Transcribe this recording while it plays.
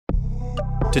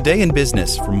Today in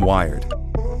Business from Wired.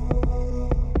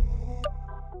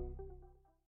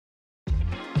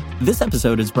 This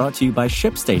episode is brought to you by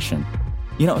ShipStation.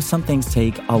 You know, some things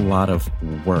take a lot of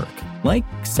work, like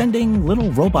sending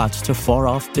little robots to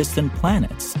far-off distant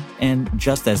planets. And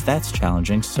just as that's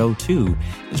challenging, so too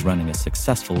is running a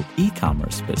successful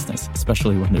e-commerce business,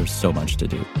 especially when there's so much to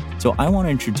do. So I want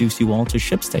to introduce you all to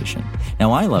ShipStation.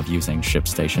 Now, I love using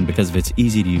ShipStation because of its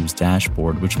easy-to-use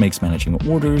dashboard, which makes managing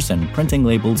orders and printing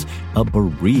labels a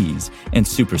breeze and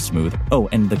super smooth. Oh,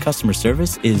 and the customer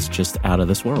service is just out of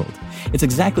this world. It's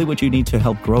exactly what you need to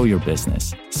help grow your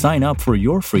business. Sign up for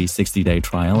your free 60-day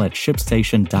trial at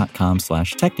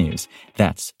shipstation.com/technews.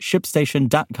 That's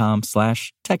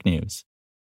shipstation.com/technews.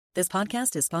 This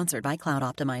podcast is sponsored by Cloud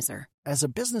Optimizer. As a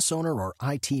business owner or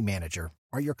IT manager,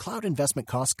 are your cloud investment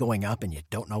costs going up and you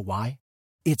don't know why?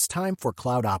 It's time for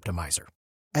Cloud Optimizer.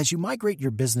 As you migrate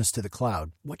your business to the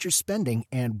cloud, what you're spending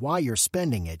and why you're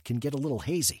spending it can get a little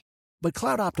hazy. But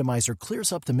Cloud Optimizer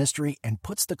clears up the mystery and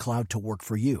puts the cloud to work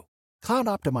for you. Cloud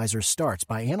Optimizer starts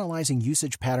by analyzing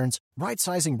usage patterns,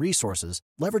 right-sizing resources,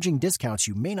 leveraging discounts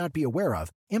you may not be aware of,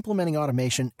 implementing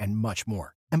automation, and much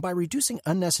more. And by reducing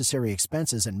unnecessary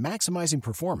expenses and maximizing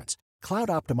performance, Cloud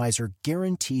Optimizer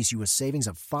guarantees you a savings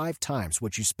of 5 times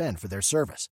what you spend for their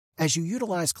service. As you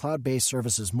utilize cloud-based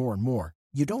services more and more,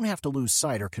 you don't have to lose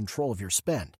sight or control of your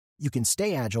spend. You can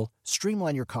stay agile,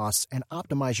 streamline your costs, and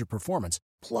optimize your performance,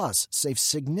 plus save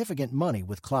significant money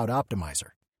with Cloud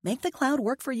Optimizer. Make the cloud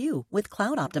work for you with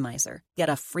Cloud Optimizer. Get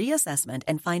a free assessment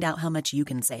and find out how much you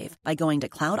can save by going to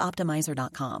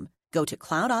cloudoptimizer.com. Go to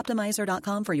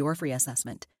cloudoptimizer.com for your free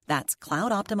assessment. That's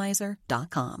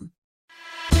cloudoptimizer.com.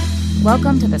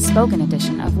 Welcome to the spoken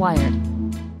edition of Wired.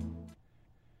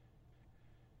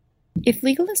 If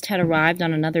Legalist had arrived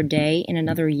on another day in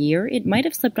another year, it might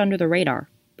have slipped under the radar.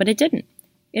 But it didn't.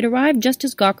 It arrived just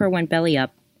as Gawker went belly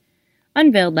up.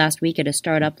 Unveiled last week at a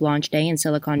startup launch day in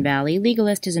Silicon Valley,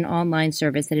 Legalist is an online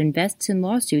service that invests in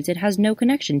lawsuits it has no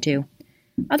connection to.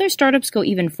 Other startups go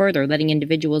even further, letting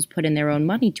individuals put in their own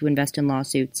money to invest in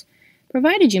lawsuits.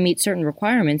 Provided you meet certain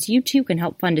requirements, you too can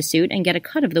help fund a suit and get a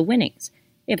cut of the winnings,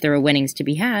 if there are winnings to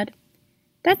be had.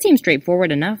 That seems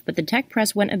straightforward enough, but the tech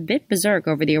press went a bit berserk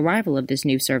over the arrival of this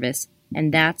new service,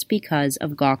 and that's because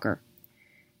of Gawker.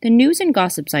 The news and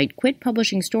gossip site quit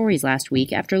publishing stories last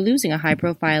week after losing a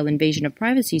high-profile invasion of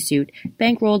privacy suit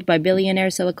bankrolled by billionaire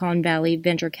Silicon Valley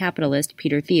venture capitalist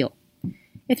Peter Thiel.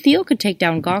 If Thiel could take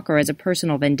down Gawker as a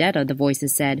personal vendetta, the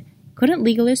voices said, couldn't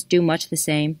Legalist do much the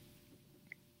same?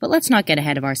 But let's not get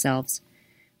ahead of ourselves.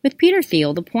 With Peter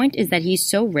Thiel, the point is that he's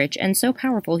so rich and so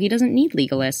powerful he doesn't need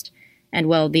Legalist. And,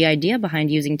 well, the idea behind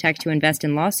using tech to invest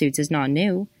in lawsuits is not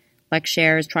new.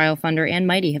 LexShares, Trial Funder, and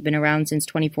Mighty have been around since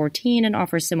 2014 and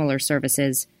offer similar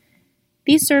services.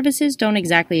 These services don't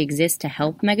exactly exist to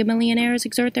help megamillionaires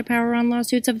exert their power on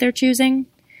lawsuits of their choosing.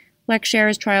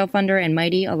 LexShares, Trial Funder, and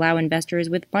Mighty allow investors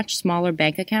with much smaller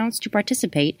bank accounts to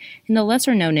participate in the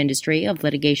lesser-known industry of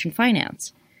litigation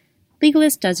finance.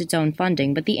 Legalist does its own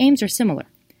funding, but the aims are similar.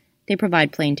 They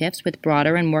provide plaintiffs with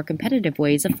broader and more competitive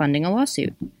ways of funding a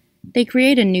lawsuit. They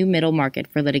create a new middle market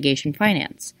for litigation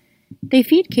finance. They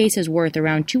feed cases worth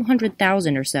around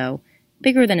 $200,000 or so,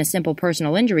 bigger than a simple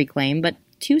personal injury claim, but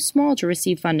too small to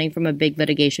receive funding from a big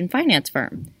litigation finance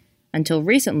firm. Until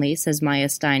recently, says Maya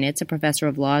Steinitz, a professor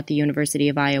of law at the University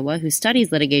of Iowa who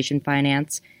studies litigation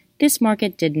finance, this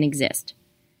market didn't exist.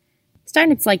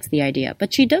 Steinitz likes the idea,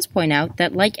 but she does point out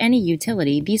that, like any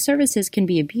utility, these services can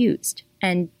be abused.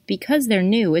 And because they're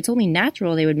new, it's only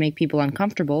natural they would make people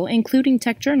uncomfortable, including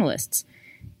tech journalists.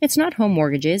 It's not home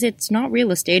mortgages, it's not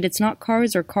real estate, it's not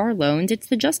cars or car loans, it's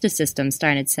the justice system,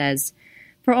 Steinitz says.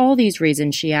 For all these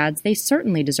reasons, she adds, they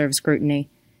certainly deserve scrutiny.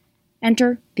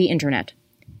 Enter the Internet.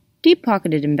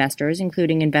 Deep-pocketed investors,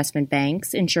 including investment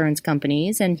banks, insurance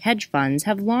companies, and hedge funds,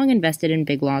 have long invested in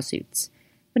big lawsuits.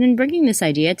 But in bringing this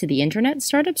idea to the Internet,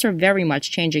 startups are very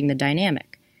much changing the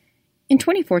dynamic. In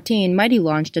 2014, Mighty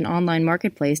launched an online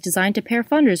marketplace designed to pair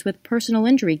funders with personal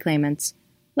injury claimants.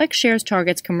 LexShares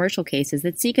targets commercial cases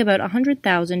that seek about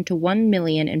 $100,000 to $1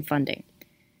 million in funding.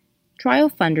 Trial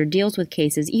Funder deals with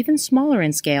cases even smaller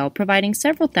in scale, providing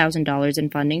several $1,000s in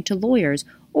funding to lawyers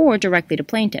or directly to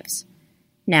plaintiffs.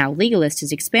 Now, Legalist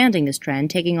is expanding this trend,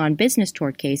 taking on business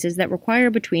tort cases that require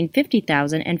between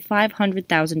 $50,000 and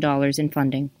 $500,000 in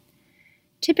funding.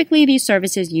 Typically, these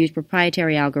services use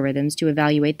proprietary algorithms to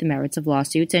evaluate the merits of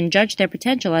lawsuits and judge their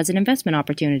potential as an investment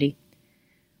opportunity.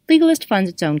 Legalist funds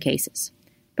its own cases.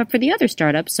 But for the other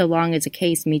startups, so long as a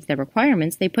case meets their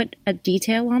requirements, they put a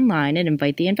detail online and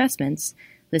invite the investments,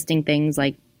 listing things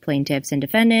like plaintiffs and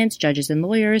defendants, judges and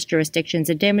lawyers, jurisdictions,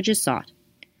 and damages sought.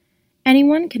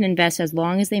 Anyone can invest as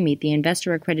long as they meet the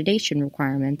investor accreditation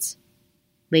requirements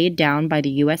laid down by the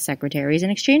U.S. Securities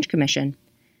and Exchange Commission.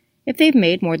 If they've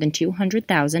made more than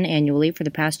 $200,000 annually for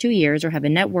the past 2 years or have a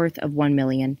net worth of $1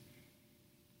 million.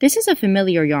 This is a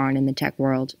familiar yarn in the tech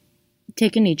world.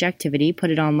 Take a niche activity,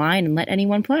 put it online, and let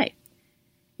anyone play.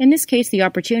 In this case, the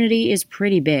opportunity is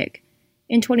pretty big.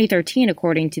 In 2013,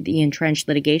 according to the entrenched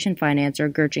litigation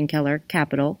financer Gerchen Keller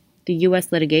Capital, the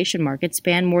U.S. litigation market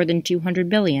spanned more than $200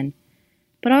 billion.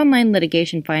 But online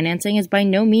litigation financing is by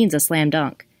no means a slam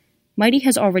dunk. Mighty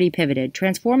has already pivoted,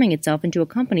 transforming itself into a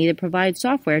company that provides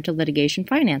software to litigation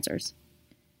financers.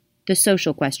 The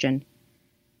social question.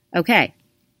 Okay.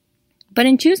 But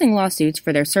in choosing lawsuits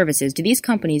for their services, do these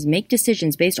companies make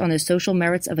decisions based on the social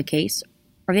merits of a case?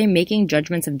 Are they making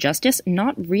judgments of justice?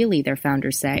 Not really, their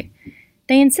founders say.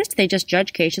 They insist they just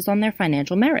judge cases on their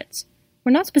financial merits.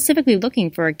 We're not specifically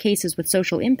looking for cases with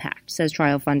social impact, says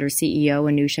Trial Funders CEO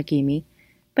Anu Shakimi,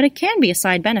 but it can be a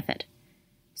side benefit.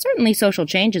 Certainly social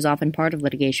change is often part of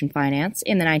litigation finance.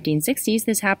 In the 1960s,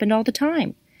 this happened all the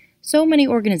time. So many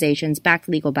organizations backed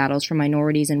legal battles for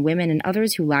minorities and women and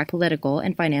others who lack political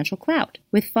and financial clout,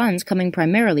 with funds coming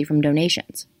primarily from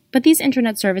donations. But these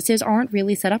internet services aren't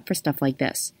really set up for stuff like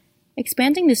this.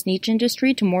 Expanding this niche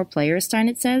industry to more players,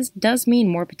 Steinitz says, does mean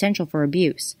more potential for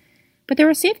abuse. But there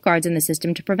are safeguards in the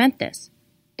system to prevent this.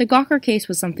 The Gawker case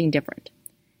was something different.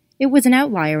 It was an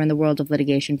outlier in the world of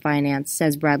litigation finance,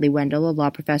 says Bradley Wendell, a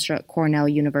law professor at Cornell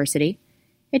University.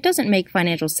 It doesn't make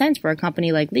financial sense for a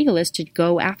company like Legalist to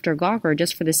go after Gawker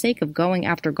just for the sake of going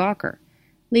after Gawker.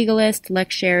 Legalist,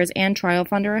 LexShares, and Trial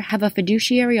Funder have a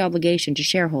fiduciary obligation to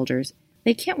shareholders.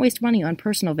 They can't waste money on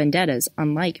personal vendettas,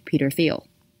 unlike Peter Thiel.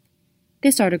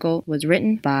 This article was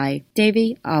written by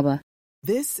Davy Abba.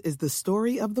 This is the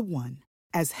story of the one.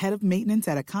 As head of maintenance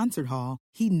at a concert hall,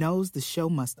 he knows the show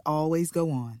must always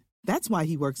go on. That's why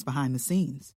he works behind the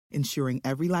scenes, ensuring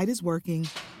every light is working,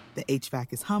 the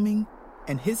HVAC is humming,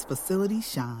 and his facility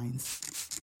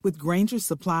shines. With Grainger's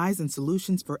supplies and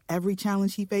solutions for every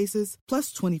challenge he faces,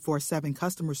 plus 24/7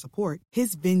 customer support,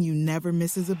 his venue never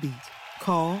misses a beat.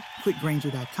 Call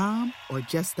quickgrainger.com or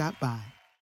just stop by.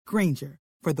 Grainger,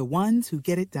 for the ones who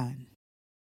get it done.